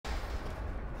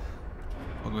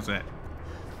fuck was that?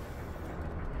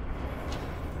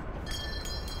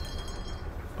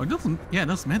 Oh, those, yeah,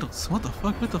 those medals. What the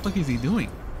fuck? What the fuck is he doing?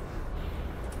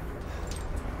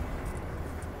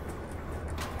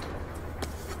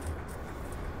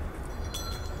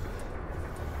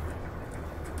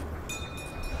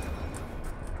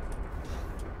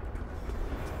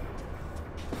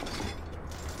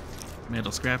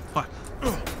 Metal scrap. Fuck.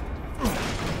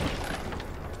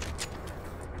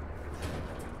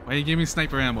 Why you give me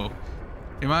sniper ammo?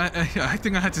 Am I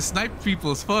think I had to snipe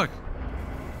people as fuck.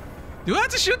 Do I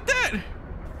have to shoot that?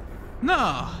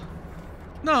 No.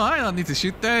 No, I don't need to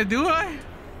shoot that, do I?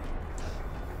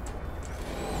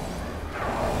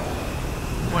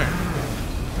 Where?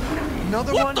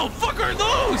 Another What one? the fuck are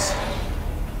those?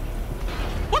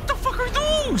 What the fuck are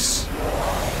those?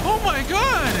 Oh my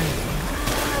god.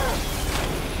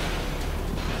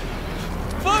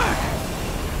 Fuck.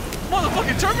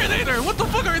 Motherfucking Terminator. What the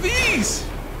fuck are these?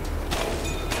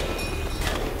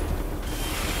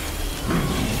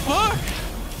 Fuck!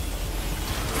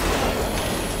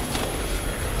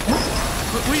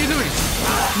 What are you doing?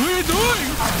 What are you doing?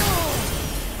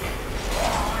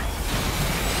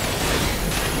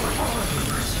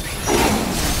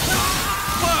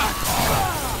 Fuck!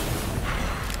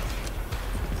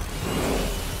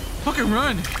 Fucking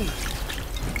run!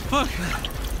 Fuck!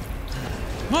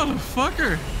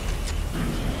 Motherfucker!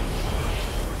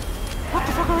 What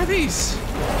the fuck are these? They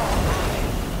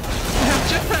have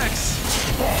jetpacks!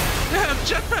 They have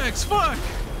jetpacks! Fuck!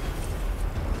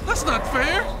 That's not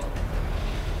fair!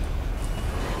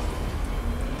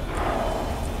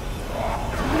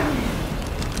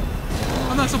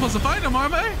 I'm not supposed to fight them,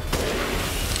 am I?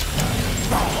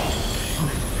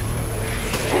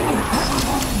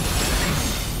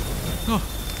 Oh.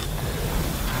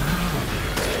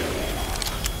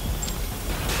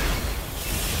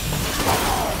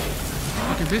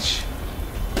 Fucking bitch.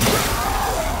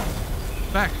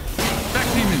 Back. Back,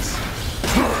 demons.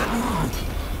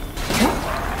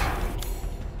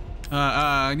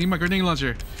 I need my grenade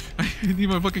launcher. I need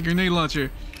my fucking grenade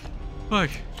launcher. Fuck.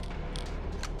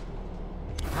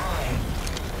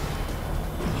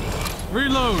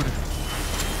 Reload.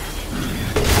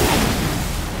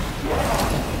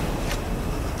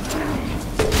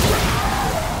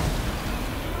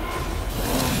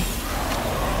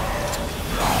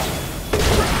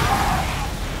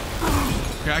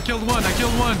 Okay, I killed one. I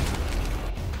killed one.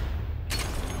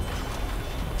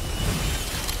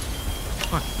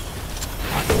 Fuck.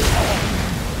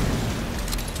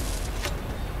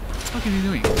 What are you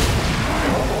doing?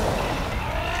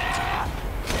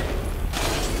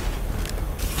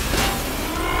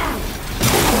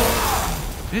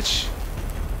 Bitch.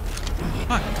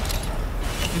 Fuck.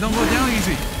 You don't go down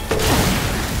easy.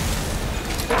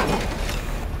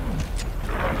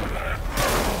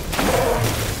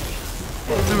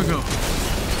 There we go.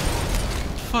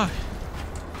 Fuck.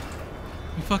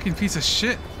 You fucking piece of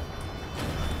shit.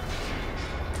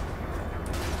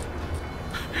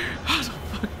 How the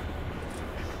fuck?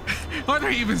 Are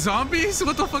there even zombies?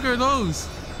 What the fuck are those?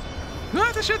 Do I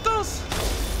have to shoot those?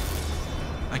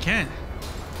 I can't.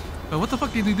 But what the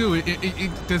fuck did he do?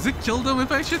 Does it kill them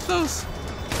if I shoot those?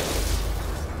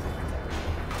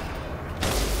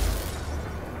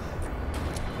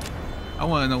 I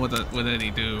want to know what did he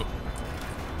do.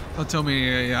 Don't tell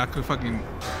me I could fucking...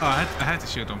 Oh, I had to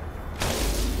shoot him.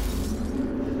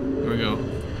 Here we go.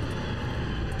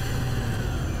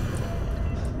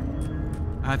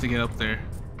 I had to get up there.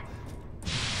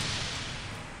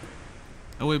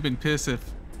 I would have been pissed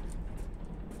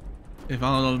if I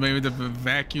don't know, maybe the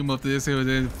vacuum of this,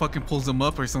 it fucking pulls them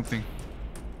up or something.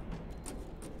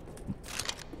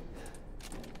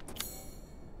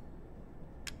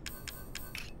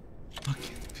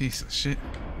 Fucking piece of shit.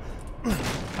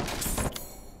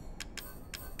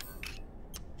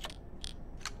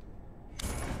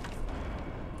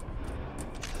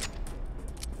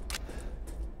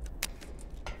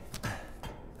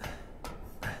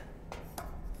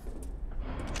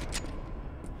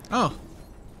 Oh.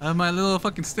 My little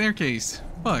fucking staircase.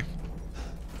 Fuck.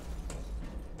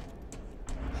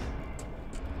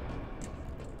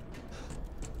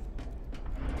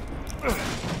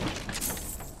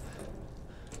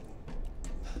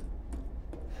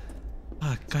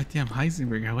 Oh, goddamn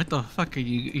Heisenberg. What the fuck are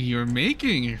you're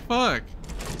making? Fuck.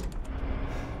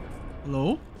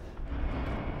 Hello?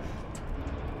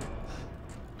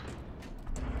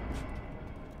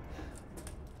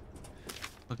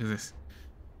 Look at this.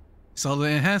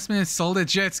 Solid enhancements, solid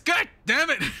jets. God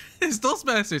damn it! It's those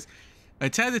bastards.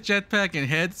 Attach the jetpack and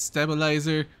head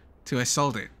stabilizer to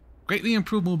assault it. Greatly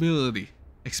improved mobility.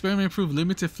 Experiment improved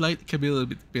limited flight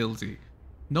capability.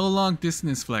 No long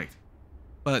distance flight,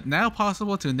 but now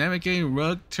possible to navigate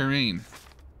rugged terrain.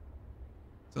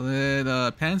 So let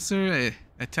Panzer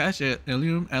attach an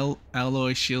aluminum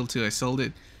alloy shield to a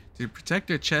solid to protect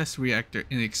their chest reactor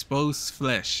in exposed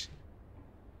flesh.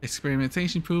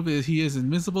 Experimentation proved that he is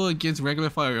invincible against regular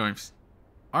firearms.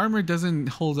 Armor doesn't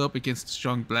hold up against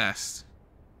strong blasts.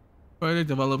 Further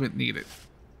development needed.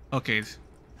 Okay.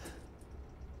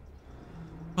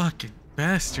 Fucking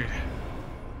bastard.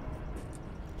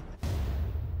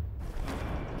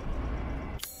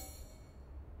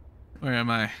 Where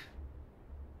am I?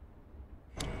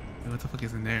 What the fuck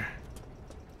is in there?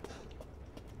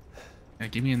 Yeah,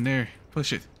 get me in there.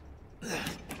 Push it.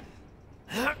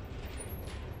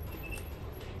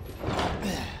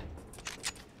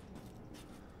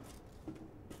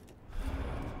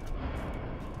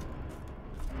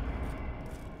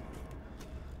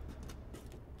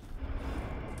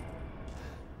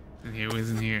 In here,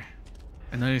 what's in here?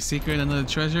 Another secret, another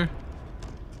treasure?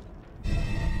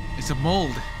 It's a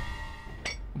mold.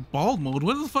 Bald mode?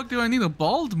 What the fuck do I need a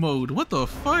bald mode? What the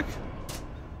fuck?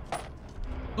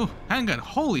 Oh, handgun.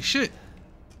 Holy shit.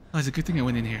 Oh, it's a good thing I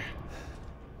went in here.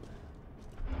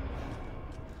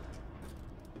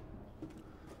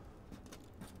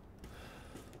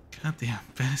 Goddamn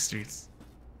bastards.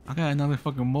 I got another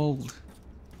fucking mold.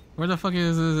 Where the fuck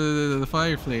is the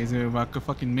fireplace if I could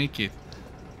fucking make it?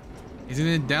 Isn't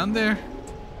it down there?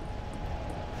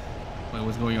 Wait,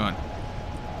 what's going on?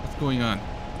 What's going on?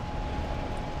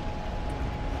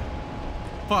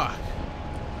 Fuck.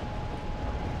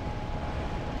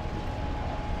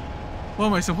 What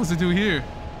am I supposed to do here?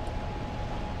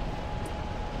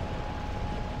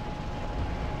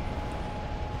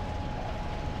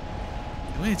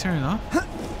 Do I turn it off?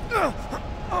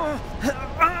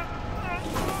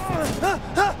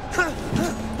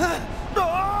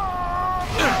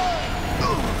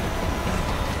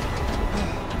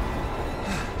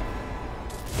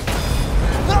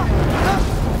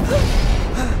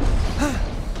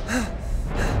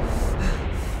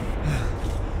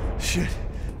 Shit,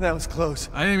 that was close.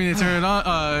 I didn't mean to turn it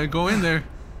on. Go in there.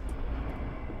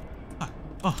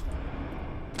 Oh.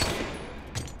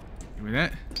 Give me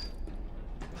that.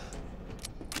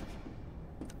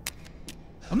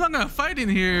 I'm not gonna fight in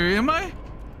here, am I?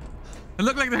 It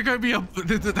looked like there's gonna be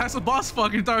that's a boss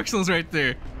fuck in Dark Souls right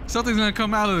there. Something's gonna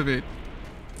come out of it.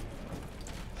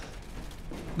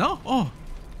 No? Oh.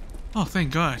 Oh,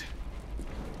 thank God.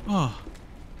 Oh.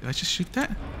 Did I just shoot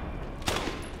that?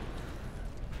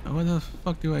 What the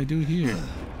fuck do I do here?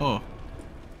 Oh.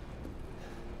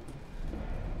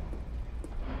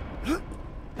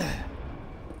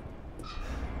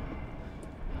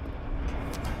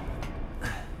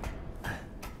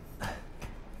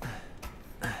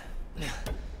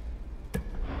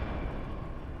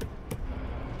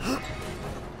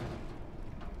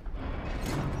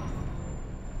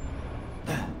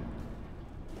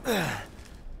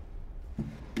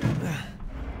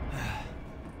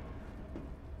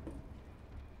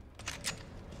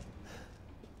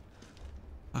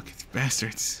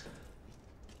 Bastards.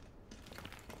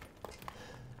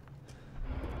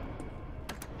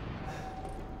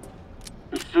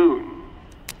 Soon,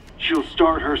 she'll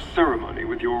start her ceremony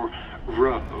with your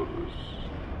rose.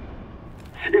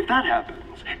 If that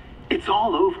happens, it's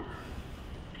all over.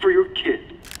 For your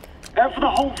kid. And for the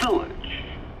whole village.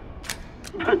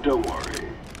 But don't worry.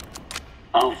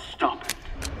 I'll stop it.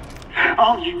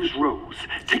 I'll use Rose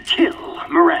to kill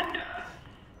Miranda.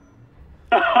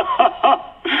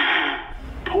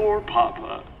 Poor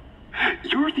Papa.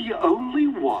 You're the only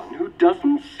one who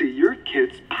doesn't see your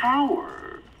kid's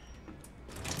power.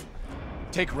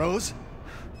 Take Rose?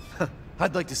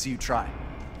 I'd like to see you try.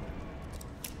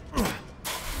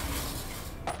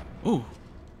 Ooh.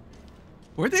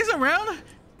 Were these around?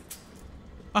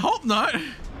 I hope not.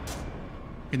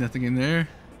 Okay, nothing in there.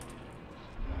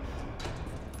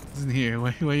 What's in here?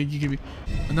 Why did you give me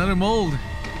another mold?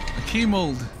 A key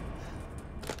mold.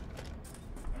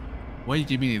 Why you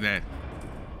give me that?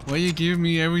 Why you give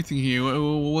me everything here?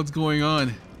 What's going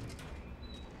on?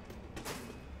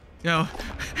 Yo,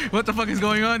 what the fuck is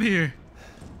going on here?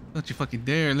 Don't you fucking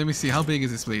dare. Let me see. How big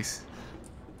is this place?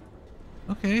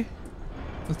 Okay.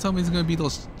 Don't tell me it's gonna be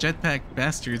those jetpack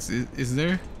bastards. Is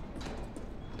there?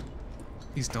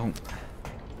 Please don't.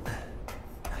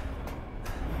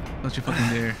 Don't you fucking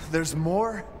dare. There's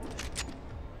more?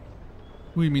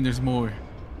 What do you mean there's more?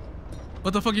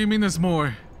 What the fuck do you mean there's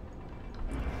more?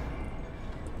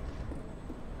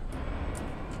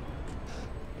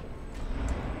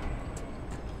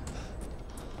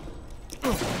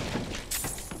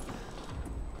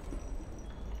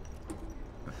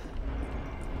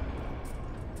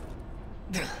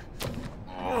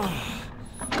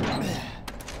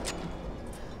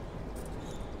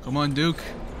 Come on, Duke.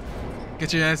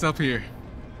 Get your ass up here.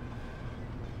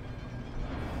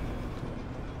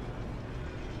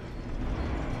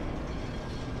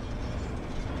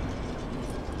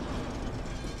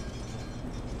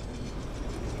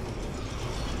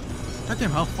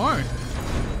 Goddamn, how far?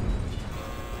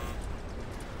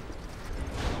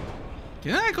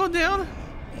 Can I go down?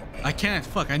 I can't.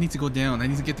 Fuck, I need to go down. I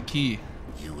need to get the key.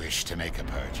 You wish to make a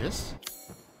purchase?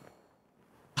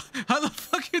 How the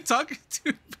fuck are you talking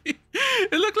to me?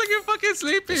 It looked like you're fucking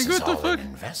sleeping. This What is the all fuck? an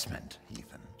investment,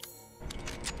 Ethan.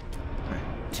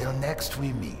 Till next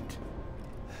we meet.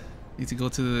 Need to go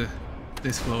to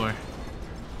this floor.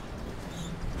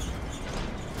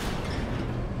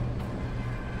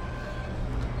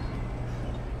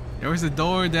 There was a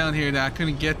door down here that I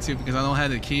couldn't get to because I don't have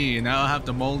the key, and now I have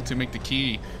the mold to make the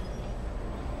key.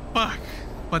 Fuck!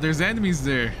 But there's enemies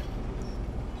there.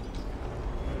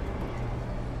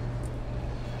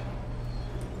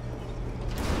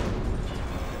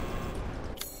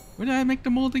 Where did I make the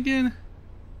mold again?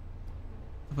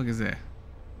 What the fuck is that?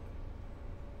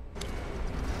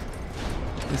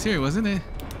 It's here, wasn't it?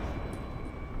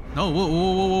 No, whoa,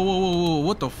 whoa, whoa, whoa, whoa, whoa,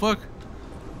 what the fuck?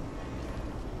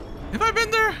 Have I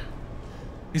been there?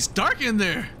 It's dark in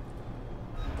there.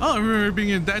 I don't remember it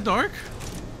being that dark.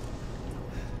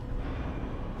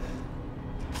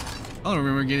 I don't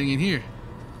remember getting in here.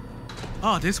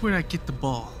 Oh, this is where I get the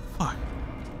ball. Fuck.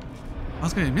 I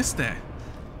was gonna miss that.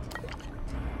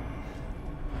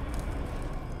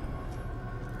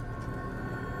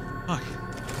 Fuck.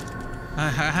 I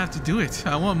have to do it.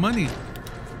 I want money.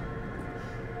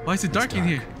 Why is it dark in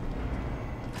here?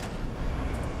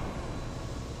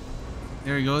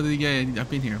 There we go. Yeah,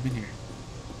 I've been here. I've been here.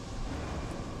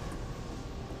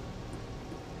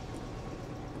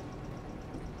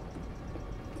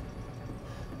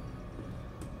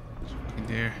 It's fucking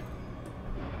there.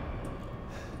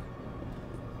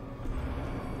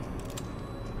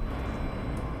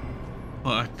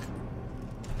 Fuck.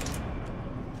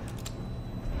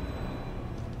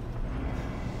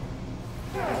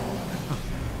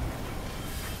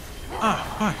 Ah,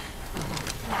 fuck.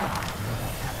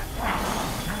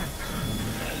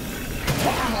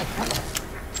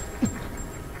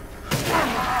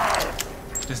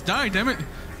 Just die, damn it. Here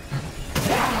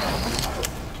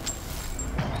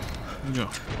we go.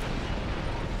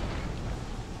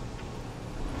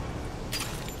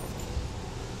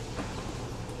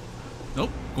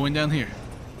 Nope, going down here.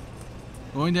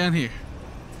 Going down here.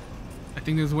 I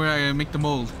think this is where I make the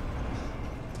mold.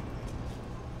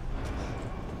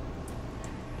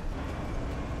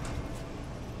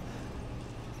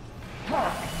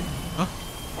 Huh?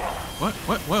 What?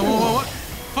 What? What? What? What?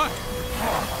 Fuck!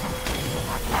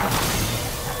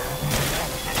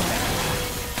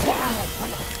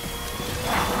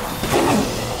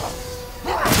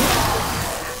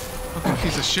 Fucking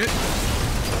piece of shit.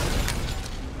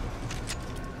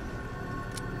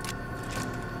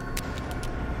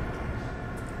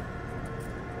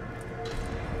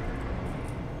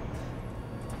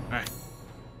 Alright.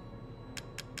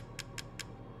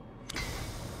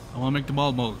 I wanna make the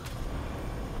ball mold.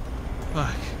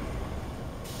 Fuck. Is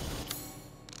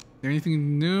there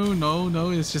anything new? No,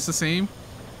 no, it's just the same.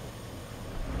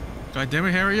 God damn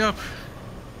it, hurry up.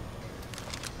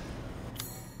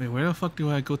 Wait, where the fuck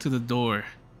do I go to the door?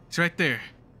 It's right there.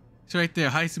 It's right there.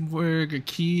 Heisenberg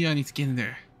key. I need to get in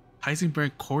there.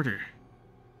 Heisenberg quarter.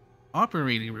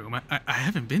 Operating room. I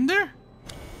haven't been there?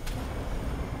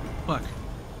 Fuck.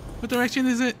 What direction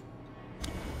is it?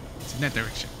 It's in that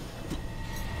direction.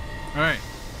 Alright.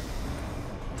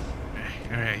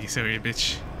 Alright, you sorry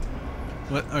bitch.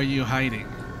 What are you hiding?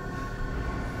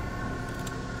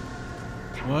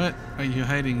 What are you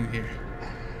hiding in here?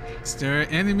 Is there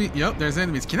enemy? Yup, there's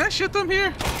enemies. Can I shoot them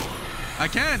here? I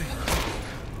can.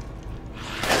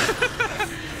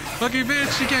 Fucking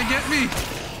bitch, you can't get me.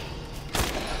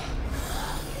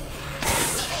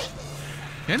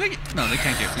 Can they get? No, they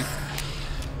can't get me.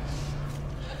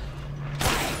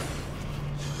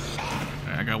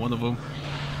 Alright, I got one of them.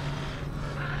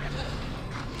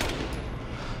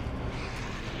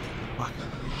 Fuck.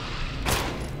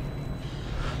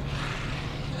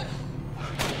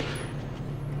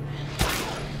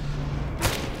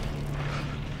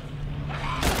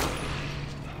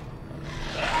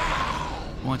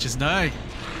 Come on, just die.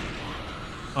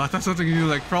 Oh, I thought something you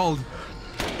like crawled.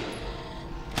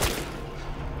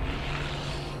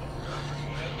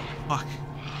 Fuck.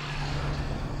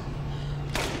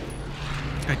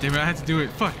 God damn it, I had to do it.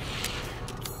 Fuck.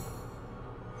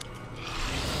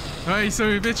 Alright,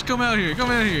 sorry bitch, come out here,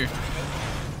 come out here.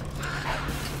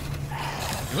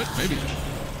 What? Maybe.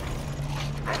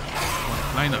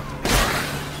 Line up.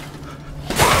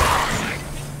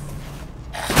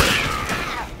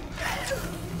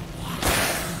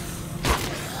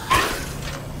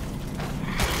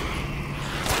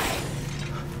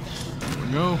 There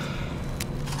we go.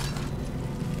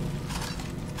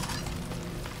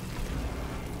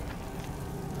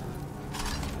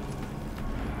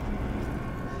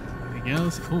 Anything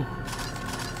else? Ooh.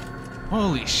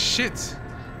 Holy shit!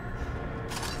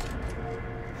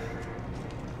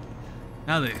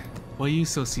 Now then, why are you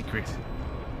so secret?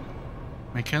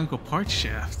 Mechanical part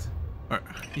shaft? Or,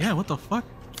 yeah, what the fuck?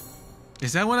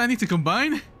 Is that what I need to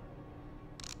combine?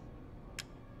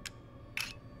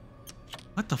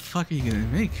 What the fuck are you gonna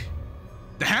make?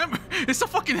 The hammer! It's a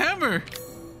fucking hammer!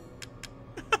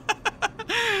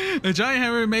 A giant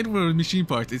hammer made with machine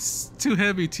parts. It's too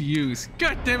heavy to use.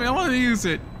 God damn it, I want to use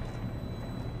it!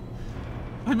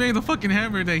 I made the fucking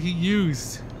hammer that he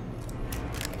used.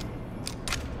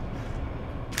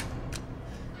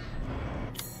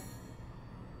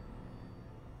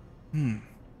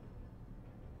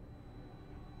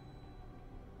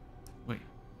 Wait.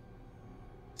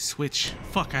 Switch.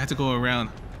 Fuck, I had to go around.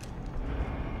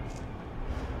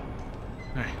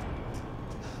 Alright.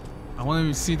 I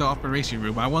want to see the operation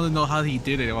room. I want to know how he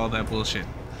did it, all that bullshit.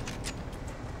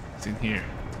 It's in here.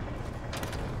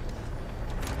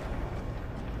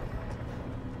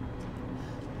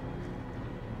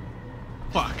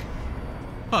 Fuck.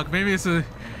 Fuck, maybe it's a...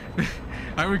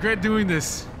 I regret doing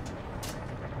this.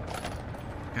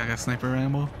 I got sniper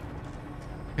ammo.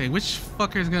 Okay, which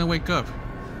fucker is gonna wake up?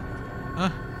 Huh?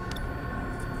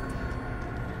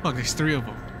 Fuck, there's 3 of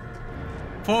them.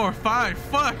 4, 5,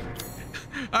 fuck!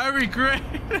 I regret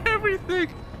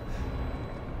everything!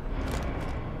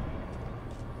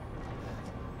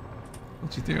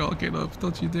 Don't you dare all get up.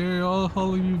 Don't you dare all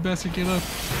of you bastard get up.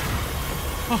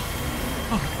 Oh,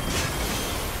 oh.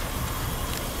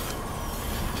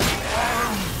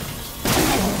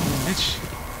 Bitch.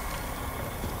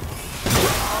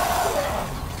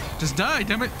 Just die,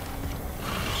 damn it.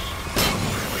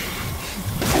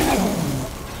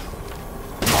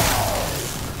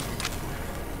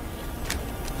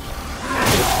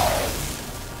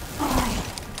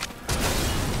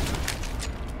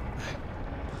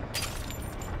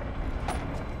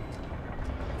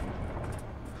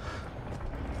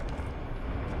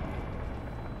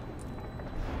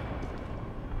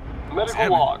 Medical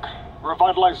log.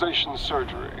 Revitalization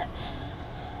surgery.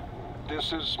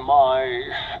 This is my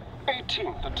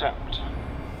 18th attempt.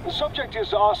 The subject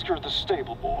is Oscar the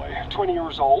stable boy, 20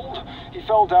 years old. He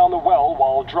fell down the well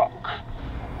while drunk.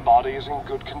 Body is in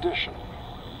good condition.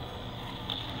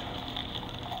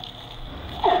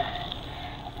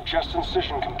 Chest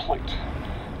incision complete.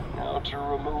 Now to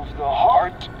remove the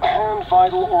heart and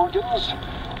vital organs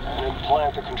and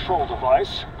implant the control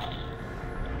device.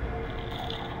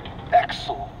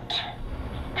 Excellent.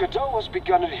 Godot has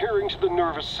begun adhering to the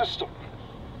nervous system.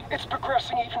 It's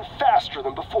progressing even faster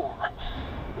than before.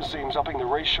 It seems upping the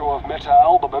ratio of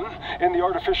meta-albumin in the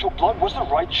artificial blood was the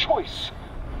right choice.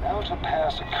 Now to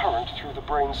pass a current through the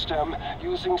brainstem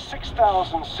using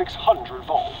 6,600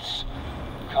 volts.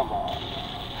 Come on.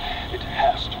 It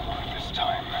has to work this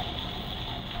time.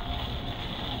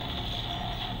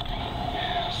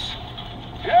 Yes.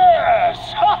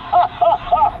 Yes! Ha ha ha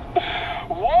ha!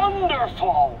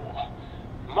 Wonderful!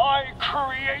 My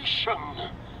creation!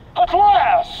 At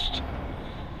last!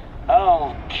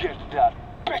 I'll get that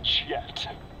bitch yet.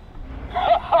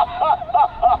 Ha ha ha ha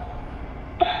ha!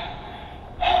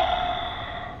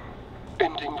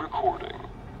 Ending recording.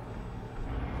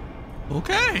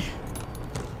 Okay.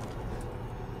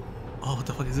 Oh, what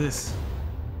the fuck is this?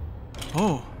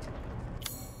 Oh.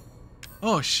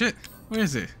 Oh shit. Where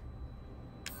is it?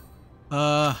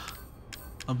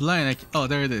 I'm blind. Oh,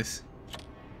 there it is.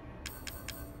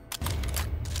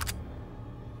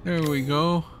 There we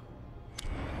go.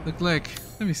 Look like.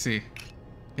 Let me see.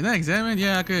 Can I examine?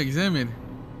 Yeah, I could examine.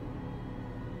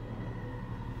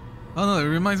 Oh no, it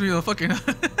reminds me of the fucking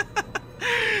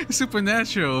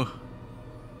Supernatural.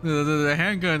 The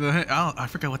handgun. I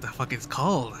forgot what the fuck it's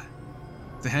called.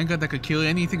 The handgun that could kill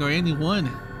anything or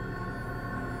anyone.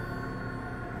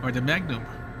 Or the Magnum.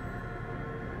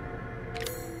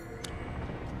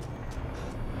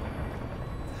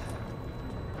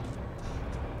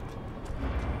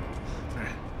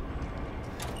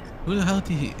 Who the hell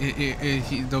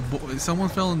did someone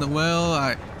fell in the well?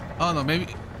 I don't know. Maybe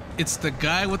it's the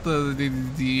guy with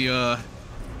the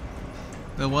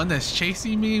one that's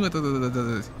chasing me with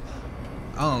the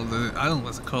I don't know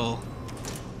what's it called.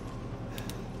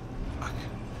 Fuck.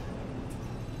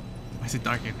 Why is it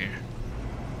dark in here?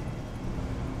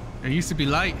 There used to be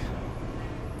light.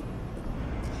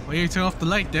 Why you turn off the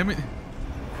light, damn it?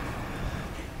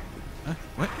 Huh?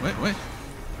 What?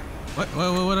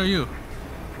 What are you?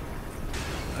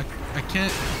 I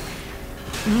can't.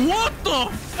 What the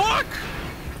fuck?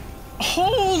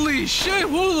 Holy shit!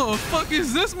 Who the fuck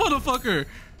is this motherfucker?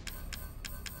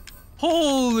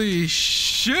 Holy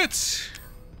shit!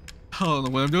 I don't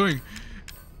know what I'm doing.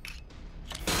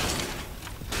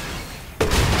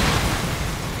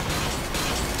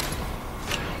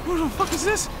 Who the fuck is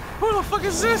this? Who the fuck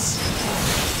is this?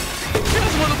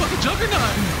 This motherfucking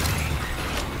Juggernaut!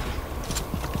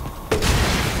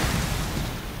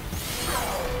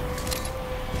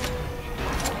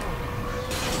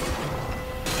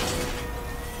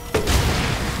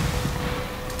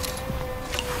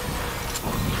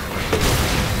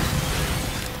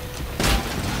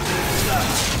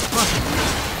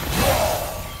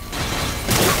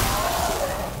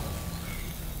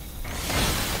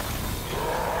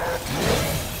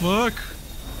 Fuck!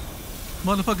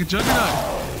 Motherfucking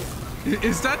Juggernaut!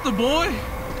 Is that the boy?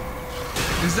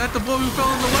 Is that the boy who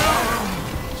fell in the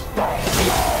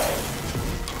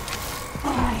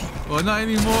well? Well, not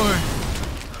anymore.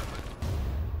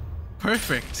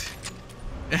 Perfect.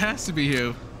 It has to be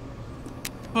you.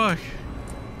 Fuck.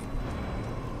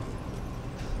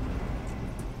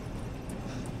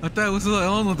 I thought it was like, I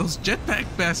don't know, those jetpack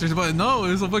bastards, but no,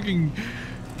 it was a fucking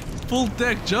full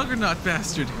deck Juggernaut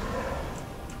bastard.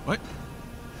 What?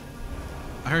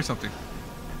 I heard something.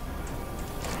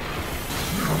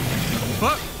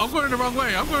 Fuck! I'm going the wrong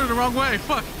way. I'm going the wrong way.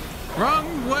 Fuck!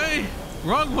 Wrong way!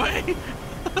 Wrong way!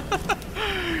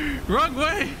 Wrong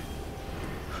way!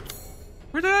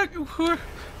 Where did I?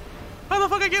 How the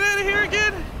fuck I get out of here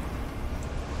again?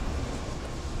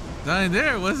 Not in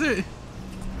there, was it?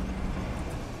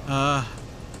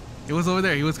 It was over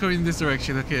there. He was coming in this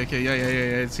direction. Okay, yeah.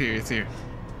 It's here. It's here.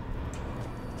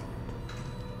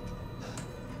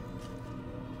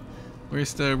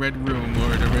 Where's the red room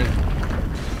or the red?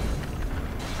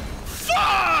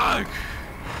 Fuck!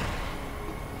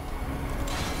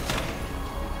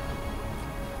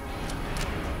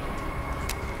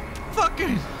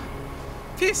 Fucking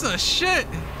piece of shit!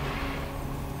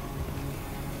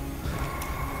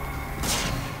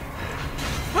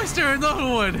 Why is there another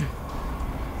one?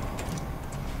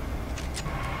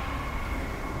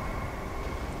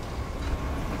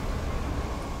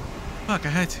 Fuck, I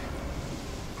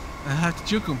have to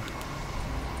juke him.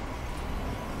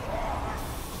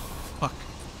 Fuck.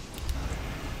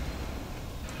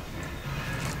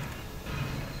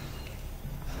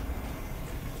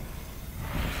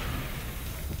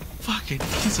 Fucking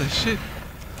piece of shit.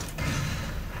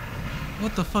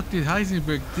 What the fuck did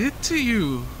Heisenberg did to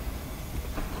you?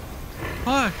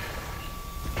 Fuck.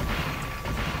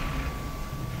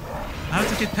 I have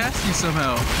to get past you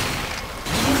somehow.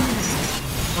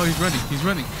 Oh, he's running. He's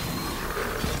running.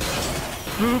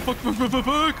 Oh, fuck.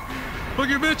 Fuck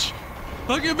you, bitch.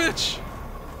 Fuck you, bitch.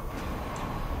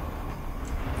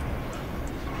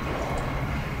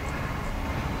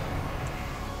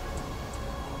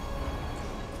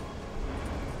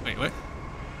 Wait, what?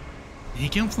 He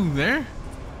came through there?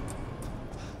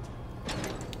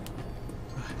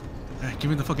 Alright, get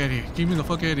me the fuck out of here. Get me the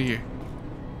fuck out of here.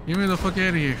 Get me the fuck out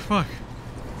of here. Fuck.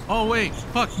 Oh, wait.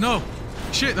 Fuck, no.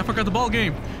 Shit, I forgot the ball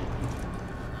game.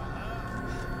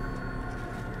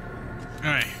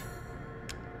 Alright.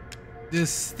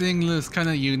 This thing looks kind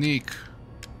of unique.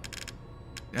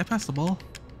 Did I pass the ball?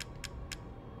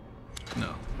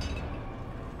 No. Okay.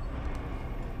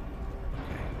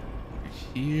 Over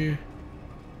here.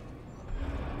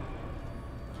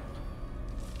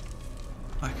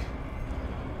 Fuck.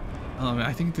 Oh man,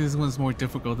 I think this one's more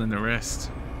difficult than the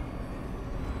rest.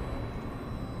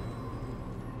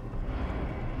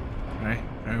 Alright,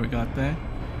 we got that.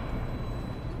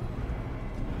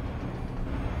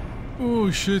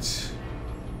 Oh shit.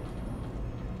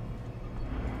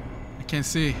 I can't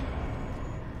see.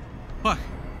 Fuck.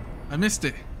 I missed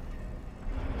it.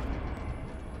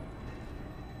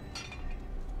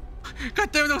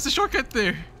 God damn it, that was a shortcut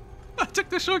there. I took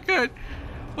the shortcut.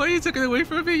 Why you took it away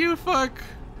from me, you fuck?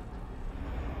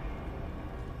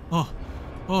 Oh,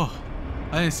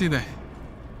 I didn't see that.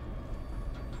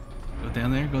 Go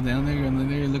down there, go down there, go down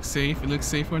there. It looks safe. It looks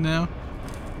safe for now.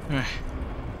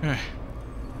 Alright.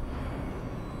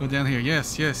 Go down here.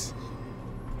 Yes.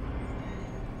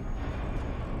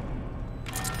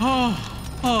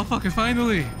 Oh, fucking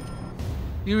finally.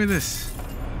 Give me this.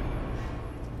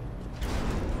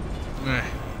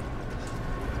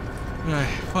 Alright,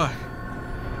 fuck.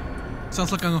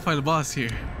 Sounds like I'm gonna fight a boss here.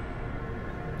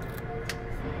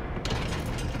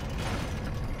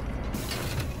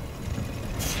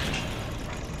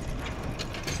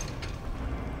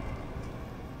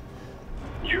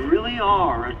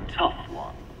 are a tough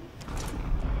one.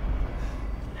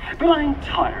 But I'm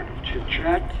tired of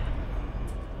chit-chat.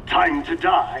 Time to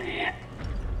die.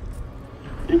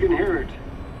 You can hear it,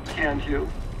 can't you?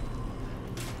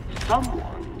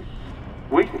 Someone's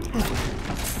waiting for you.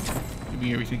 Give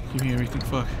me everything. Give me everything.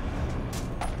 Fuck.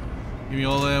 Give me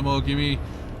all the ammo. Give me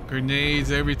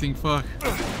grenades. Everything. Fuck.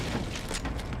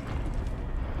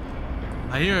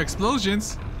 I hear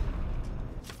explosions.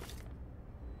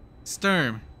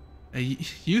 Sturm.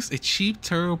 Use a cheap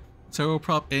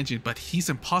turboprop engine, but he's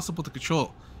impossible to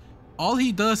control. All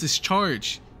he does is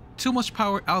charge. Too much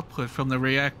power output from the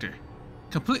reactor.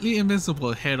 Completely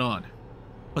invincible head on.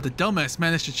 But the dumbass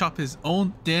managed to chop his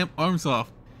own damn arms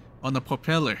off on the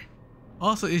propeller.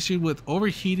 Also issued with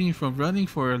overheating from running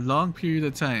for a long period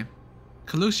of time.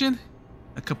 Collusion?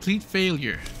 A complete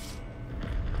failure.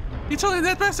 You told me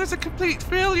that bastard's a complete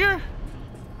failure?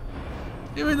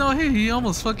 Even though he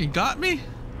almost fucking got me?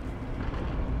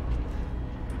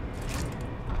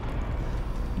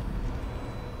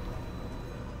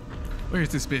 Where is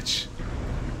this bitch?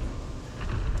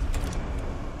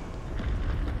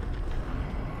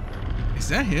 Is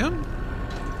that him?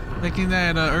 Making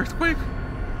that earthquake?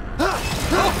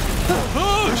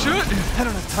 Oh shit! I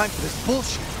don't have time for this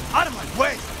bullshit. Out of my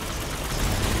way!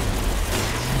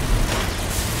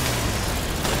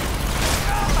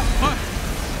 What?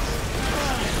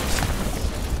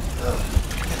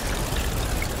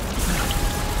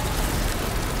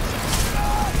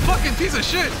 Fucking piece of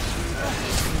shit!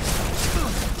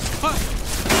 What?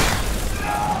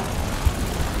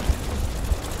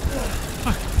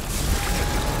 Fuck.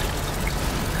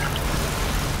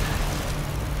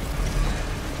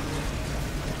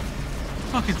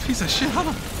 Fucking piece of shit! How the?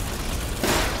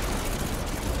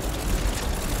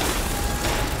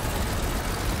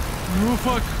 Oh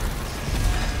fuck!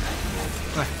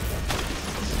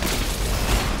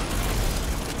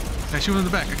 I gotta shoot him in the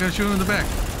back. I gotta shoot him in the back.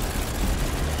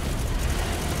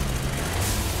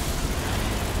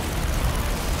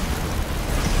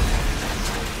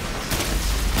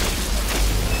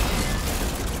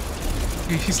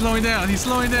 He's slowing down. He's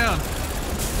slowing down.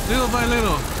 Little by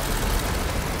little.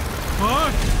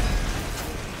 Fuck!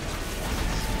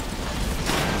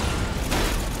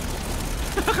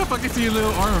 I can fucking see your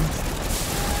little arms.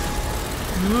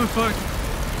 Oh fuck!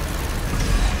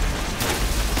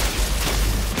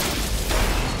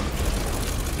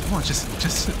 Come on, just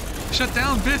shut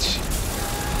down, bitch.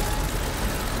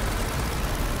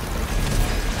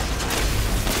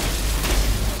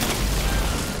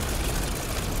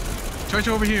 Charge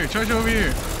over here. Charge over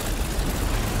here.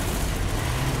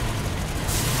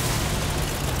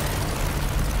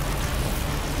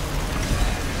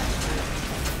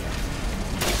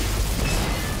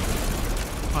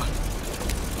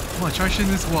 Come on, charge in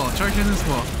this wall. Charge in this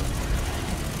wall.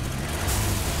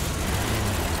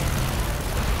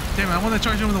 Damn it, I want to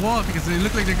charge over the wall because it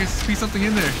looked like there could be something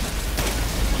in there.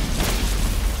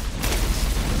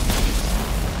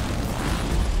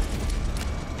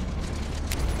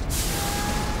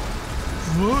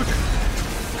 Look.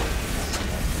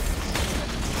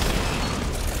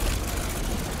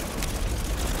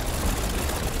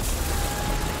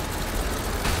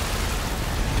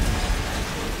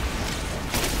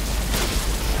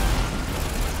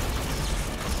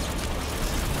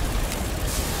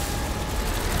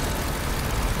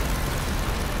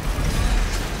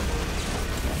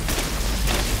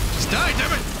 Just die,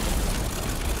 damn it!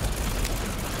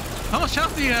 How much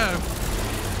health do you have?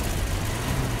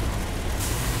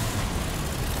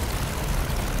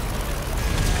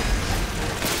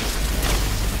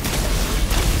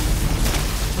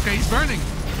 Okay, he's burning.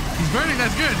 He's burning,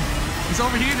 that's good. He's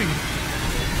overheating.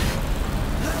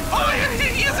 Oh,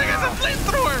 he's using it as a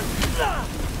flamethrower!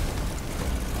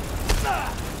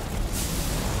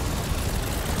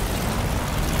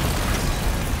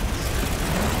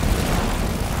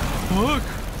 Look.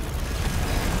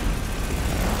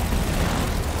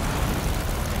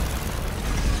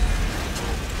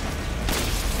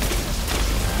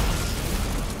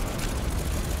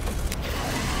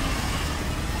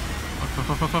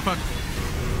 Fuck.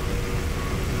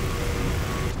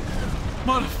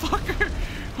 Motherfucker!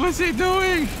 What's he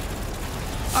doing?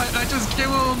 I just gave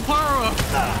him power up.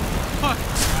 Fuck.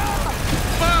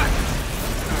 Fuck!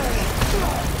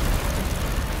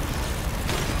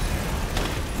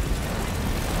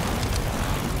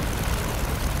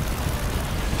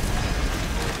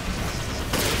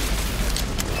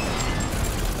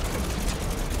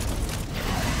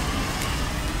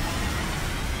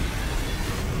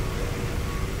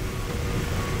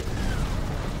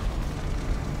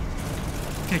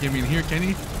 Can't get me in here, can he?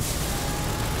 He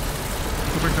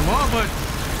can break the wall, but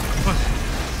Fuck.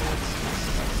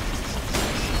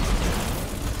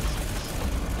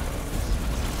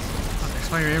 Fuck, there's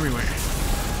fire everywhere.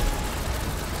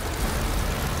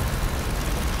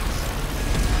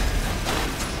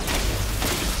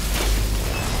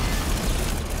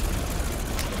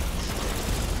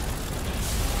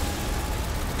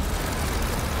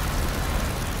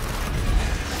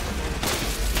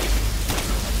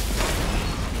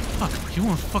 Fuck, you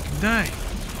won't fucking die.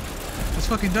 Let's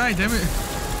fucking die, damn it.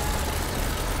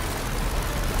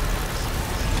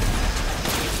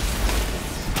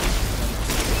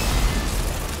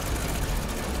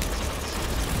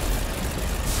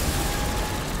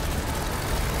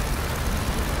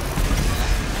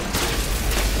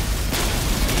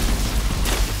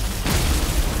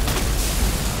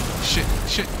 Shit,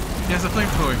 shit. He has a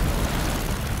flamethrower.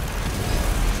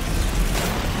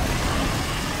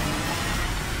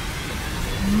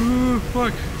 Ooh,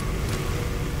 fuck.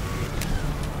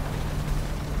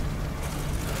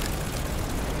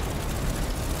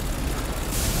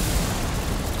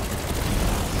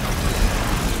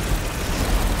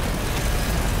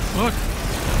 Fuck.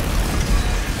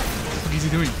 What is he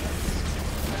doing?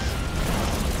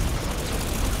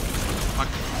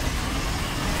 Fuck.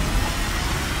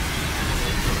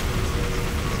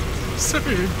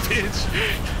 Sorry, bitch.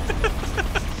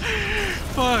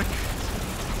 Fuck.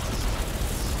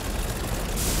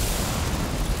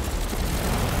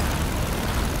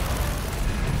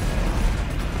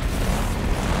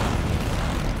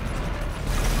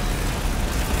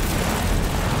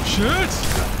 Shit!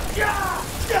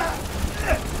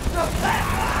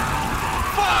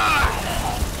 Fuck!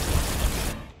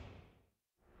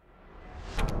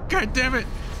 God damn it!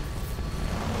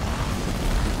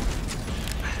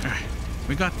 Alright,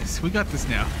 we got this. We got this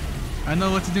now. I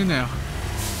know what to do now.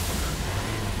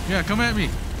 Yeah, come at me.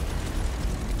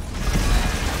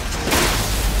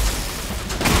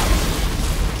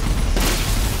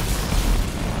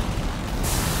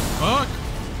 Fuck!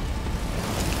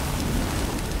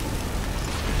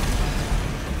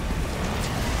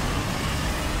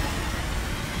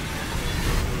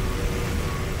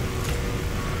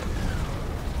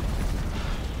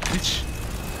 Bitch.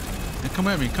 Now come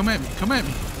at me, come at me, come at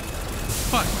me.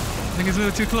 Fuck. I think it's a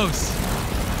little too close.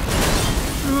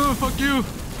 Oh, fuck you.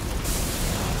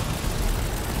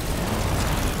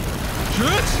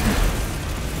 Shit!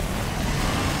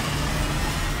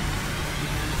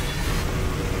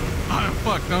 I'm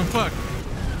fucked, I'm fucked.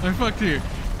 I'm fucked here.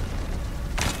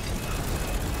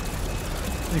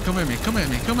 Hey, come at me, come at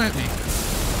me, come at me.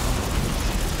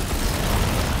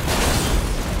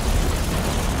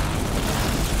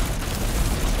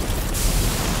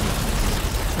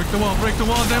 Break the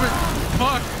wall, damn it!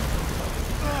 Fuck!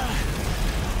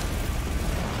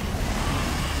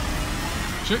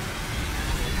 Shit!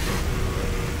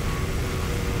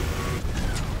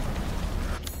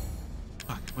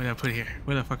 Fuck, what did I put here?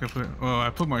 Where the fuck I put? Oh, I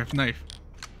put my knife.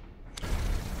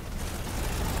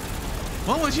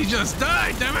 Why won't you just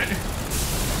die, damn it?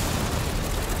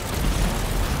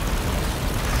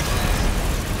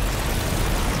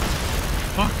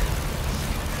 Fuck!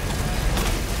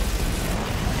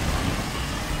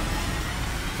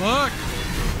 Fuck!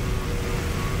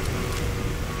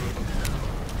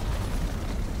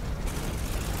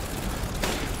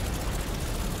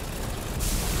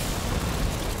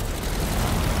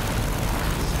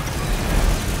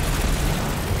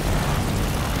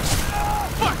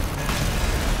 Fuck!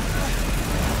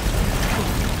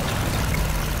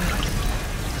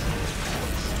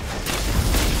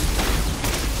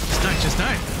 Just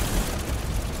die,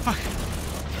 Fuck.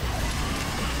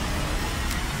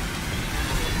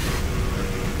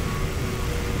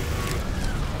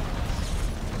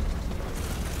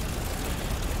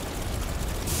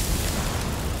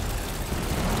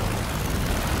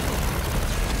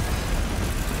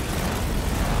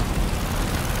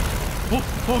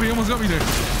 Oh, he almost got me there.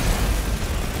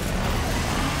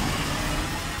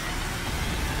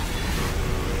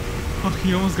 Oh,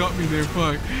 he almost got me there.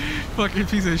 Fuck. Fucking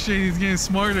piece of shit. He's getting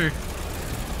smarter.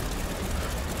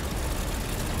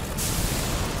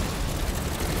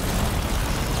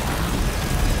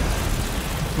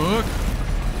 Fuck.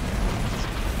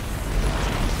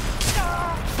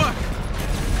 Fuck.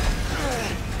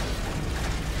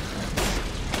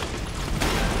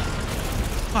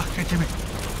 Fuck, God damn it.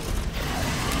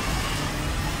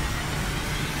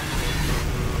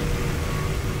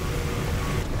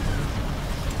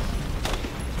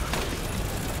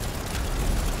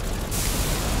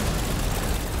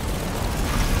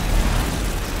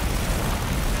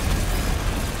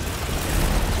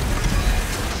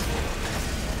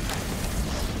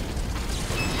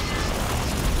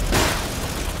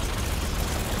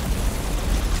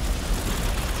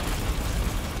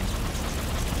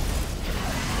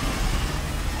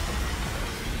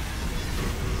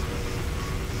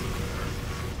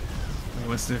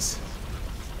 what's this?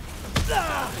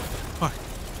 Fuck.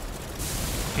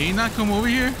 Can you not come over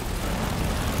here?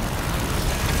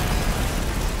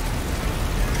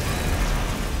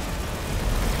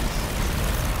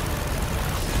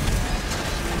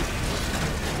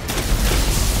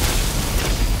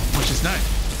 Which is not.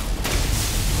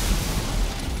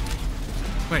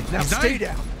 Wait, Now he's stay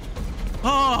dying? down.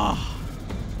 Oh!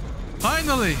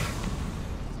 Finally!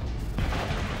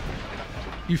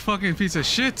 You fucking piece of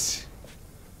shit!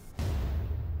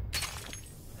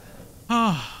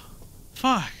 Oh,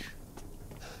 fuck.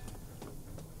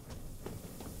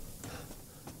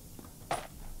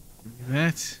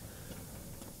 That.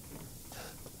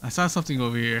 I saw something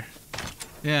over here.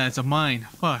 Yeah, it's a mine.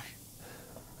 Fuck.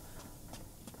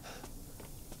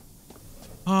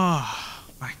 Oh,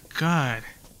 my God.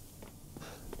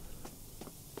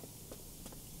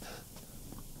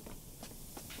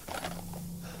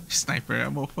 Sniper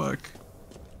ammo, fuck.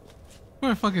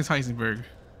 Where the fuck is Heisenberg?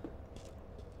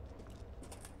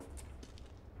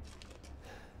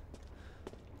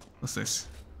 What's this?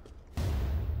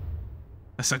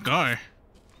 A cigar.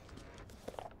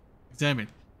 Examine.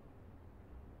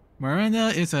 Miranda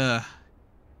is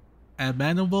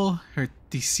abominable. Her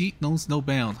deceit knows no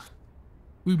bound.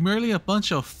 We merely a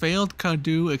bunch of failed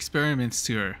Cardew experiments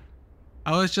to her.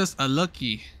 I was just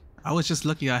lucky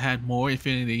I had more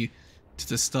affinity to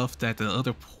the stuff that the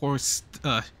other poor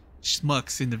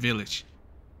schmucks in the village.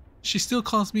 She still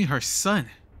calls me her son.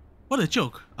 What a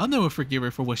joke. I'll never forgive her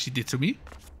for what she did to me.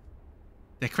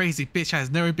 That crazy bitch has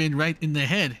never been right in the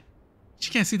head. She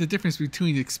can't see the difference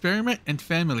between experiment and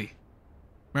family.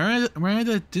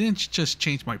 Miranda didn't just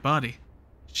change my body.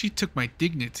 She took my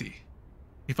dignity.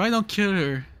 If I don't kill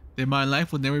her, then my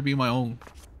life will never be my own.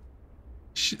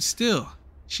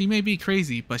 She may be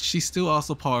crazy, but she's still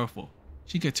also powerful.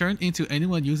 She can turn into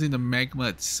anyone using the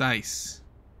magma size.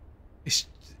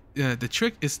 The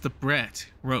trick is the brat,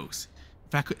 Rose.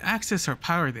 If I could access her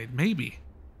power, then maybe.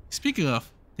 Speaking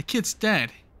of, the kid's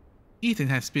dad, Ethan,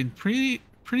 has been pretty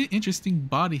interesting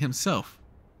body himself.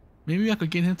 Maybe I could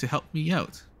get him to help me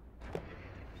out.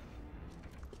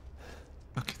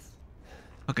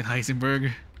 Fucking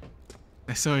Heisenberg.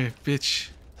 I saw you, bitch.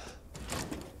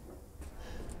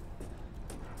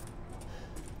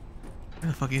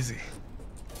 Where the fuck is he?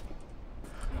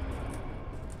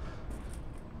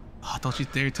 Oh, don't you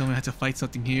dare tell me I have to fight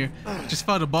something here. Just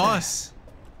fought a boss.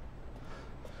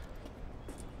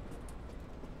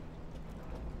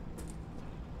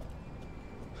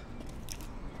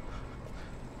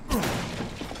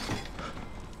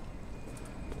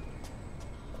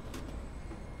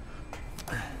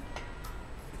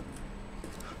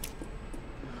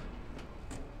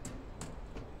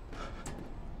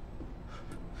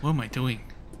 What am I doing?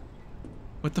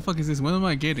 What the fuck is this? What am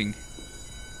I getting?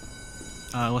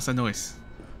 What's that noise?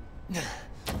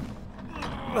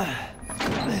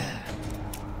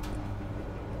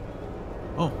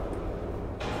 Oh.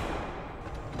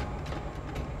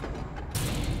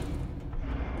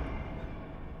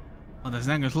 Oh, that's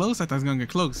not gonna close? I thought it was gonna get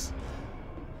close.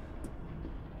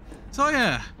 So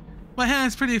yeah, my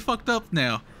hand's pretty fucked up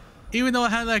now. Even though I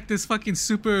had like this fucking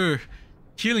super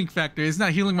healing factor, it's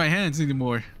not healing my hands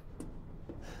anymore.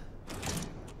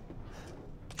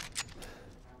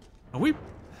 Are we?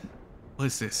 What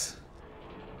is this?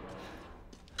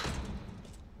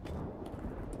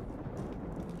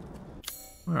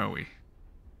 Where are we?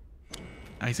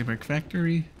 Eisenberg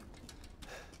Factory.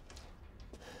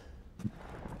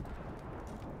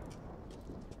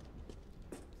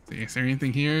 Is there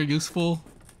anything here useful?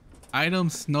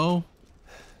 Items? No.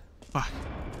 Fuck.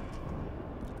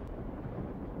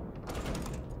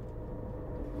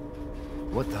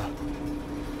 What the?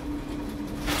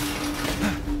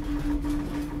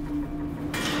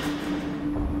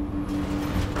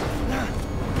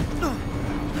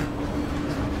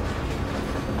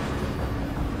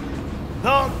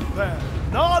 Not bad.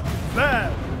 Not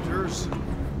bad, Rangers.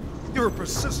 You're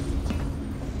persistent.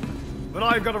 But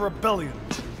I've got a rebellion.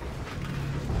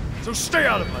 So stay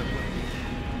out of my way.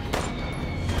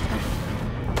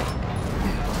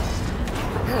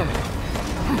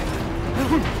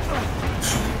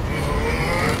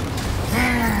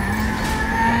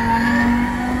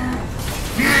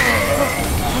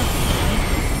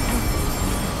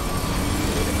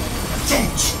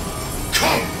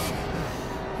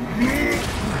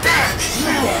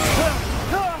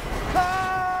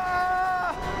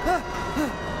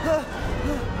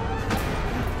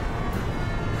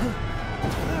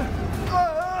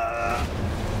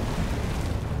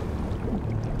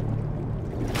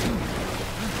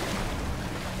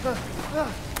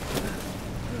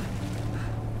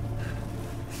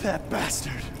 That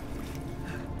bastard.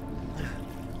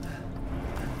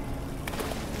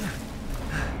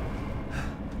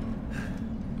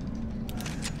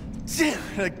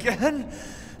 Again?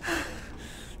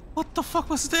 What the fuck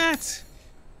was that?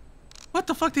 What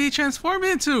the fuck did he transform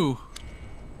into?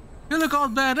 He look all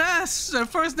badass at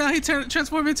first, now he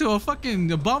transformed into a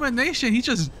fucking abomination.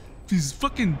 He's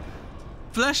fucking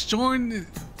flesh joined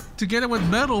together with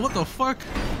metal. What the fuck?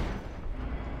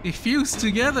 They fused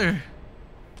together.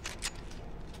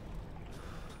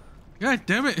 God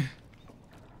damn it.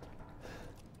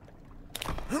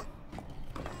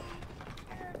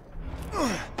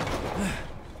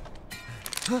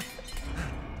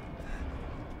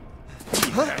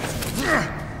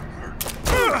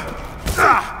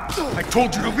 I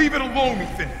told you to leave it alone,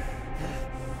 Ethan.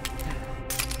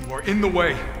 You are in the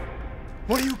way.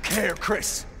 What do you care,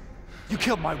 Chris? You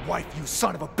killed my wife, you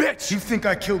son of a bitch! You think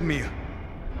I killed Mia?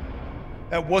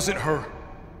 That wasn't her.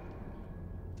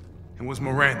 It was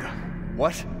Miranda.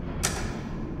 What?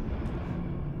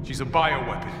 She's a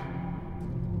bioweapon.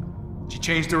 She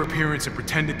changed her appearance and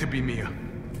pretended to be Mia.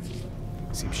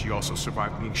 Seems she also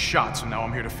survived being shot, so now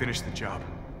I'm here to finish the job.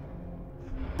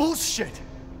 Bullshit!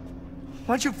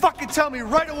 Why'd you fucking tell me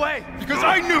right away? Because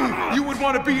I knew you would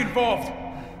want to be involved.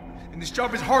 And this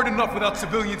job is hard enough without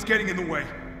civilians getting in the way.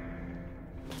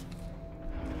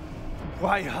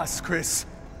 Why us, Chris?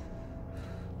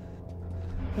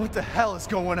 What the hell is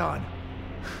going on?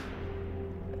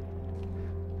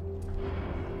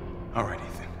 All right,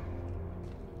 Ethan.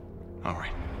 All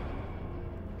right.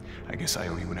 I guess I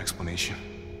owe you an explanation.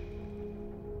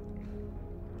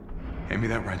 Hand me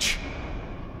that wrench.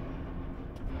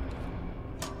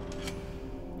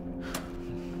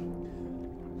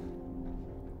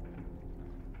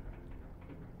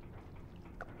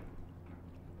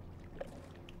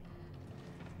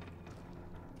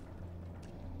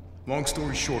 Long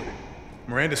story short,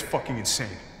 Miranda's fucking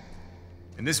insane.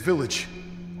 In this village,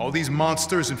 all these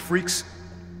monsters and freaks,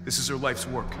 this is her life's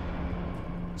work.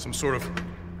 Some sort of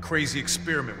crazy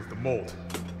experiment with the mold.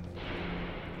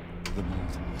 The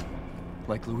mold.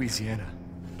 Like Louisiana.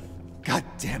 God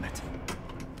damn it.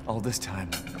 All this time,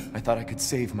 I thought I could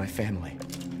save my family.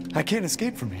 I can't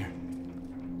escape from here.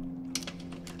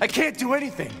 I can't do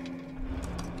anything!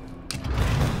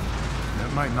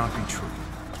 That might not be true.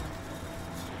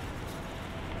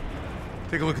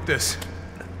 Take a look at this.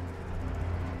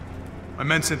 My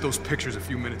men sent those pictures a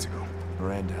few minutes ago.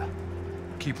 Miranda.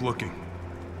 Keep looking.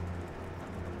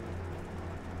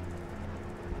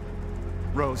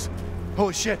 Rose.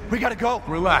 Holy shit, we gotta go!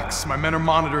 Relax, my men are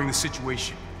monitoring the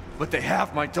situation. But they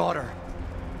have my daughter.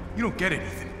 You don't get it,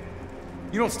 Ethan.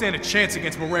 You don't stand a chance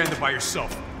against Miranda by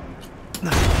yourself.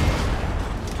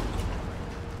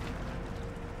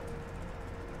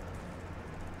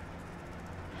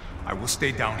 I will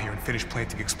stay down here and finish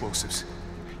planting explosives.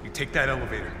 You take that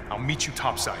elevator, I'll meet you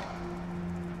topside.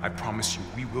 I promise you,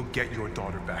 we will get your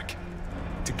daughter back.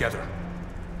 Together.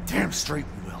 Damn straight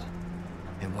we will.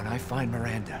 And when I find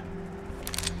Miranda,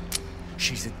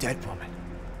 she's a dead woman.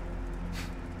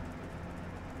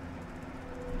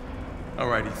 All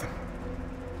right, Ethan.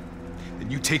 Then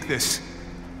you take this,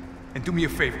 and do me a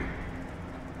favor.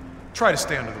 Try to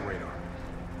stay under the radar.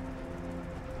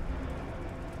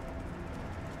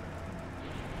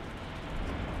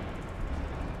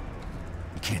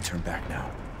 You can't turn back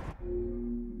now.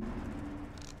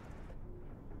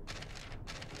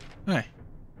 Alright.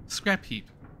 Scrap heap.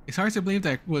 It's hard to believe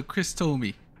that what Chris told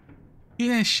me. He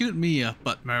didn't shoot Mia,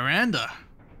 but Miranda.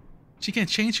 She can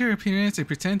change her appearance and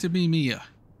pretend to be Mia.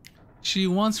 She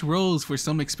wants Rose for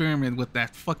some experiment with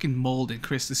that fucking mold and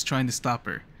Chris is trying to stop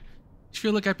her. I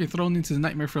feel like I've been thrown into the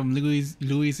nightmare from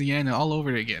Louisiana all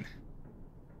over again.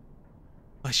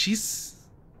 But she's...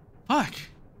 Fuck.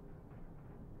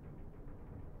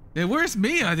 Then where's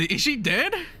Mia? Is she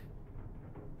dead?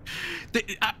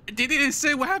 They didn't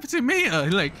say what happened to Mia.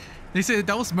 Like, they said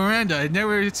that was Miranda. I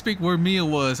never speak where Mia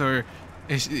was, or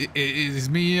is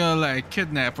Mia like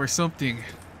kidnapped or something.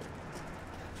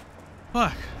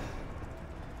 Fuck.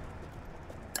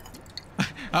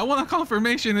 I want a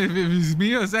confirmation if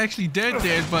Mia is actually dead,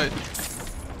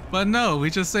 but no, we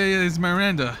just say it's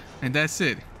Miranda, and that's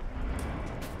it.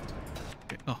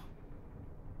 Okay. Oh,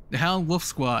 the Hound Wolf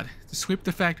Squad. To sweep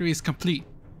the factory is complete.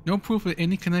 No proof of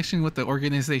any connection with the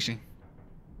organization.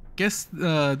 Guess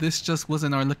this just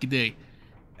wasn't our lucky day.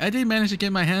 I did manage to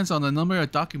get my hands on a number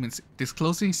of documents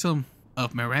disclosing some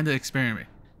of Miranda's experiment,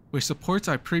 which supports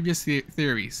our previous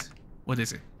theories. What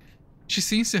is it? She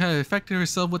seems to have affected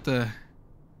herself with the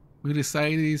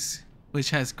Ludicides,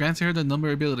 which has granted her the number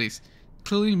of abilities,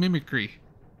 including mimicry.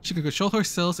 She can control her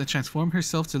cells and transform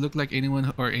herself to look like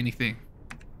anyone or anything.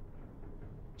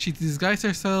 She disguised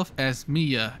herself as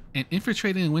Mia and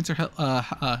infiltrated in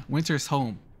Winter's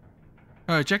home.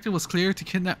 Her objective was clear: to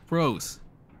kidnap Rose.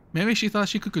 Maybe she thought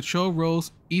she could control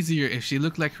Rose easier if she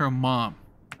looked like her mom.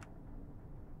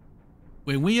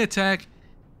 When we attack,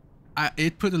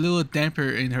 it put a little damper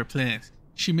in her plans.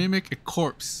 She mimicked a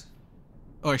corpse.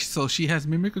 Or so she has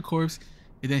mimicked a corpse,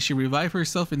 and then she revived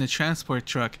herself in the transport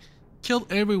truck,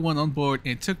 killed everyone on board,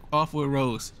 and took off with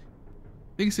Rose.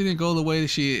 Things didn't go the way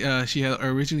she had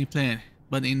originally planned,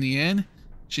 but in the end,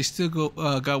 she still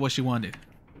got what she wanted.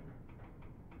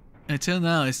 Until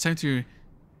now, it's time to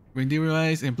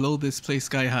renderize and blow this place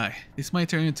sky high. This might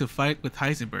turn into a fight with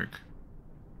Heisenberg.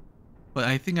 But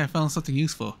I think I found something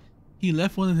useful. He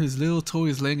left one of his little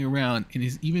toys laying around, and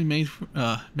is even made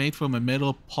from a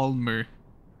metal polymer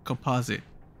composite,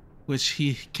 which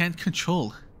he can't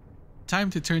control. Time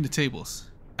to turn the tables.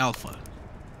 Alpha.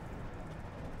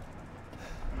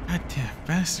 Goddamn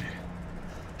bastard.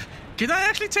 Can I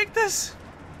actually take this?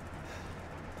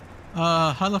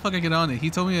 How the fuck I get on it? He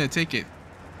told me to take it.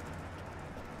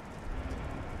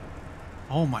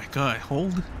 Oh my god,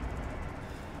 hold.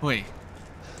 Wait.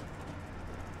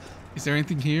 Is there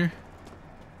anything here?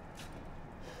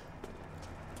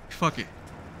 Fuck it.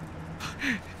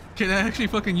 Can I actually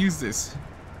fucking use this?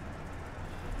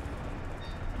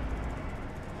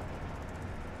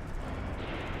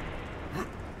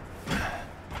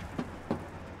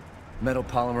 Metal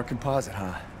polymer composite,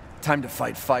 huh? Time to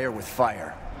fight fire with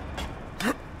fire.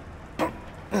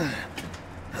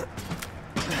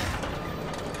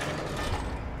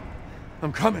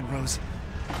 I'm coming, Rose.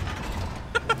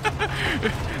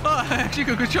 Oh, I actually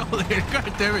can control it.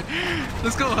 God damn it.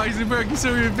 Let's go, Heisenberg, you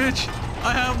silly bitch.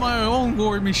 I have my own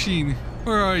war machine.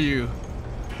 Where are you?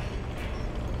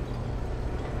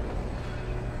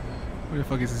 Where the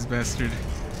fuck is this bastard?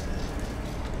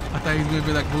 I thought he was gonna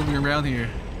be like moving around here.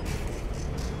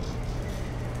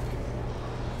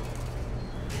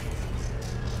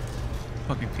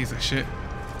 Fucking piece of shit.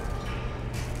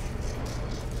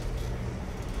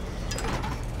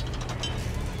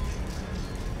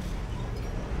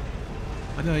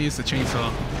 Why did I use the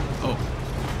chainsaw? Oh.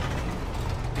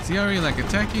 Is he already like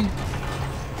attacking?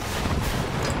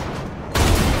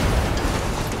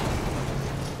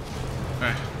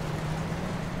 Alright.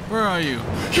 Where are you?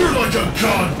 You're like a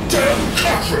goddamn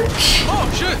cockroach! Oh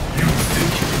shit! You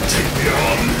think you can take me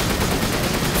on?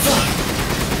 Fine.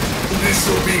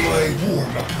 This'll be my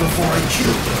warm-up before I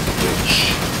kill that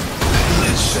bitch.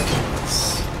 Let's settle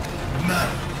this.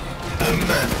 Man and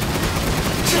man.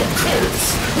 Your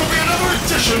corpse will be another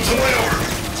addition to my army!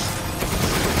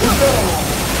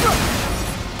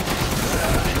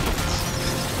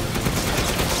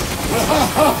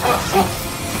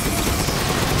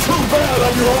 Too bad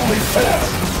I'm your only fan!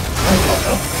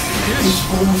 Is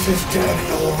Wolf's daddy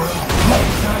alright?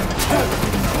 Like that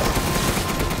terrible.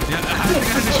 Yeah, I think I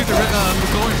had to shoot the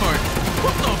going part.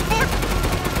 What the fuck?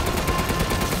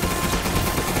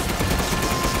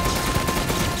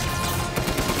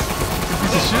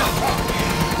 Piece of shit.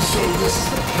 So this is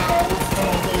the power of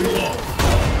fatherly love.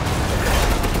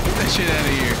 Get that shit out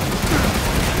of here.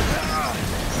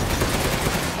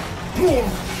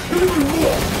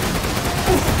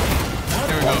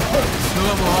 There we go. New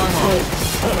level armor.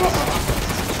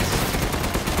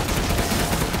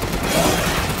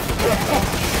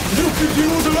 You could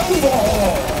use an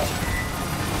overhaul!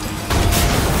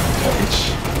 Bitch.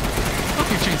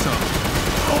 Okay, chainsaw.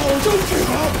 Oh, don't give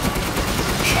up!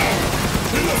 Coward!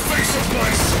 In the face of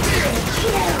my steel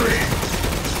glory!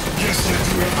 Guess I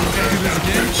do have to carry that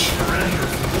bitch surrender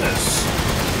for this.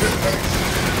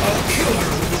 I'll kill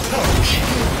her with the power she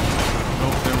gave.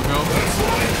 Oh, there we go. That's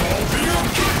what I call being a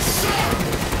good son!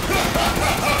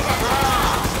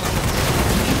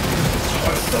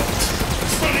 I thought,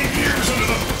 spending years under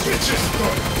the bitch's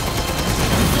thumb.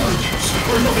 Virtues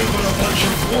are nothing but a bunch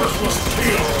of worthless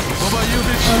peons. What about you,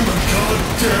 bitch? I'm a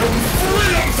goddamn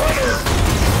freedom fighter!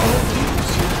 I'll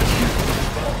use your human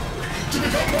power to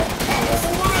become more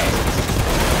powerful than ever!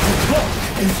 The clock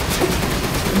is ticking.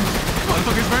 Oh, the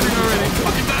fuck is burning already.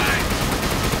 Fucking die!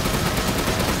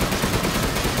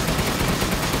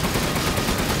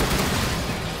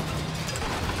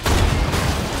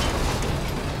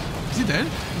 Is he dead?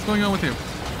 What's going on with him?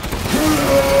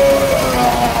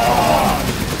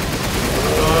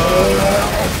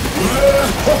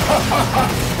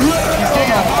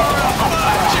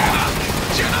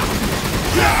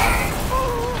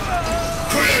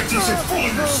 Quit acting full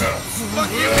of yourself!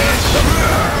 Fuck you, bitch!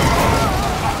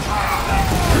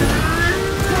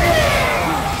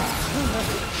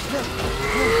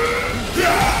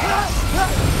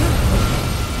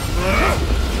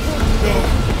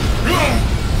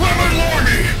 Where my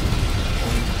lordy?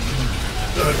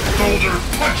 That boulder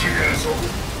punching asshole!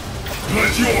 But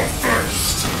you're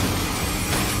first!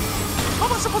 How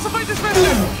am I supposed to fight this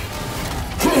bastard?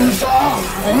 Please,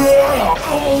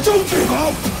 oh, don't give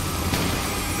up!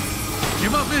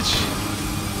 Give up, bitch.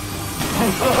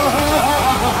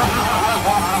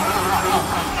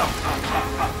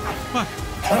 Fuck.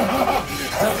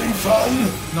 Having fun?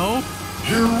 No.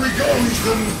 Here we go,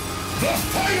 Ethan. The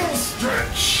final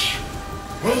stretch.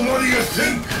 Well, what do you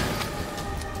think?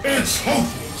 It's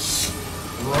hopeless,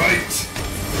 right?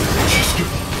 Just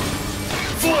give up.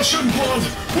 Flesh and blood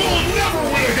will never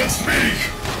win against me!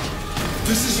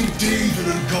 This isn't David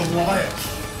and Goliath.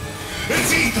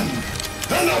 It's Ethan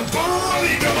and a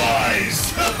bloody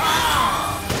demise!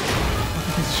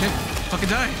 Fucking piece of shit. Fucking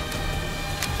die.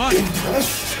 Fuck.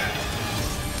 Impressed?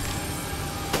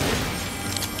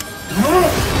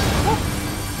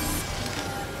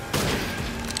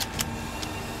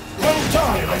 Well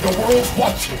die like the world's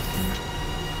watching.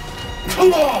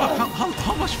 Come on!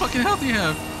 How much fucking health do you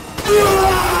have? No,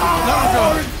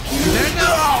 there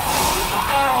now.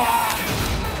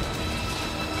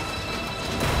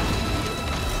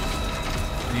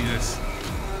 I need this.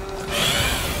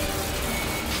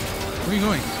 Where are you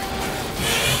going?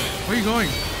 Where are you going?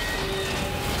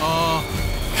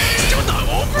 Still not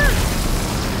over?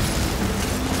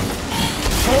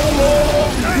 So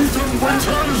long, Ethan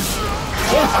Winters!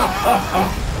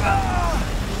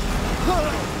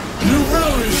 You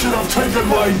really should have taken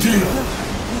my deal.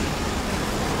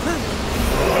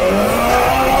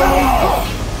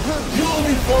 You'll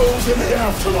be frozen in the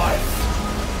afterlife.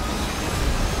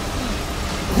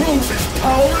 Rose's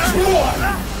power is one.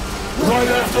 Right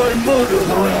after I murder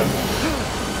Miranda.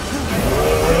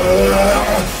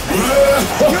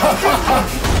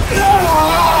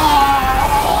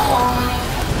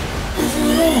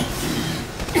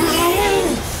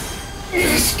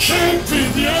 This can't be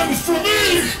the end for me!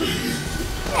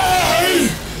 I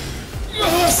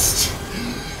must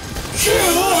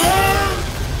kill her!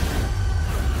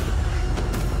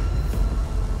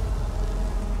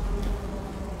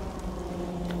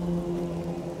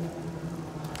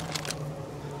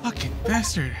 Fucking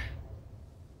bastard.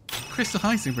 Crystal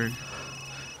Heisenberg.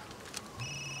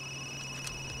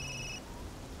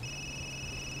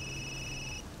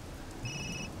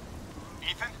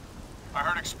 Ethan? I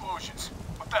heard explosions.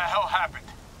 What the hell happened?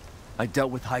 I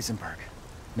dealt with Heisenberg.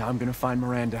 Now I'm gonna find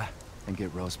Miranda and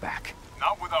get Rose back.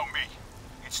 Not without me.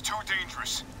 It's too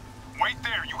dangerous. Wait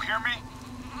there, you hear me?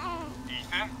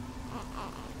 Ethan?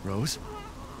 Rose?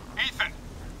 Ethan!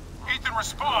 Ethan,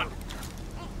 respond!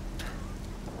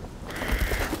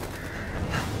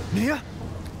 Mia?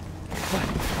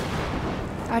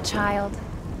 Our child.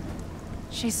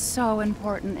 She's so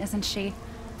important, isn't she?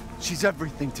 She's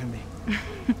everything to me.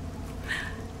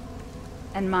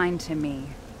 And mine to me.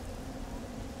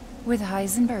 With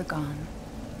Heisenberg gone,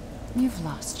 you've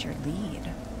lost your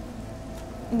lead.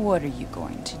 What are you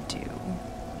going to do?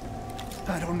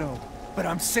 I don't know, but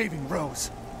I'm saving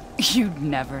Rose. You'd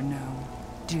never know,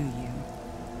 do you?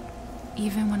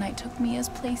 Even when I took Mia's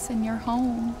place in your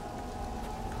home.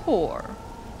 Poor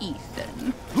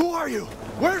Ethan. Who are you?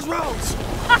 Where's Rose?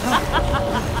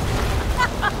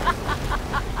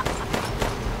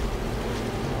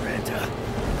 Miranda.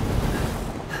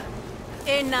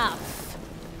 Enough.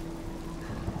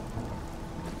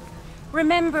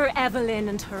 Remember Evelyn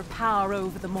and her power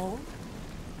over them all?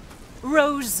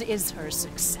 Rose is her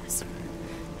successor.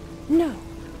 No.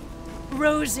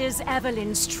 Rose is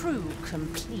Evelyn's true,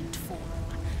 complete form.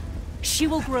 She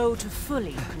will grow to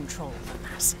fully control the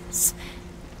masses.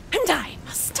 And I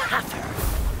must have her.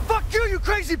 Fuck you, you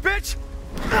crazy bitch!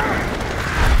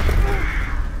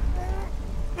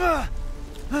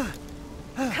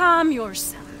 Calm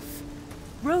yourself.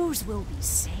 Rose will be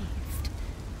saved.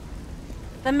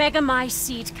 The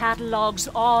Megamycete catalogs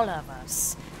all of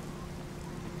us.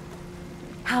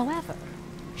 However,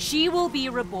 she will be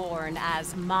reborn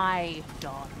as my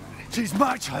daughter. She's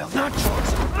my child, not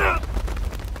yours.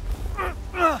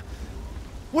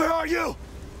 Where are you?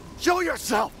 Show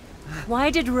yourself! Why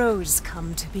did Rose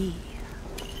come to be?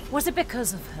 Was it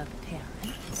because of her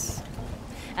parents?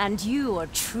 And you are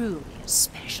truly a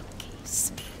special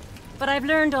case. But I've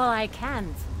learned all I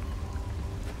can from you.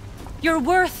 Your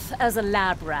worth as a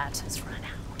lab rat has run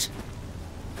out.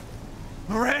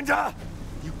 Miranda!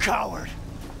 You coward!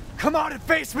 Come out and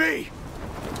face me!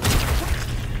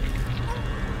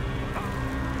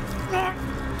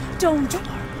 Don't worry.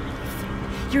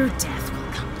 Your death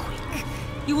will come quick.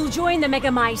 You will join the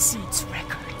Megamycete's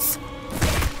records.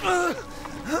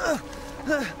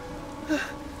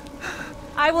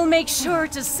 I will make sure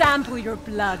to sample your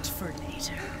blood for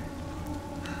later.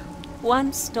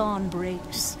 Once dawn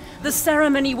breaks, the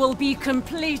ceremony will be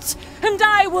complete, and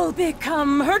I will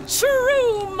become her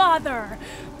true mother,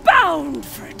 bound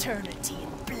for eternity in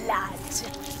blood.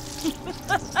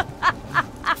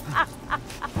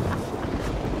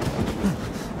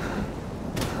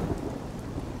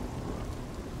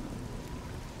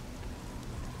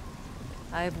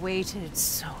 I've waited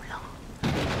so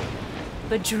long,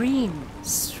 but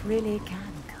dreams really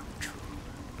can come true.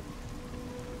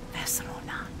 Vessel or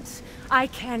not, I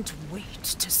can't wait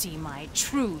to see my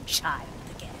true child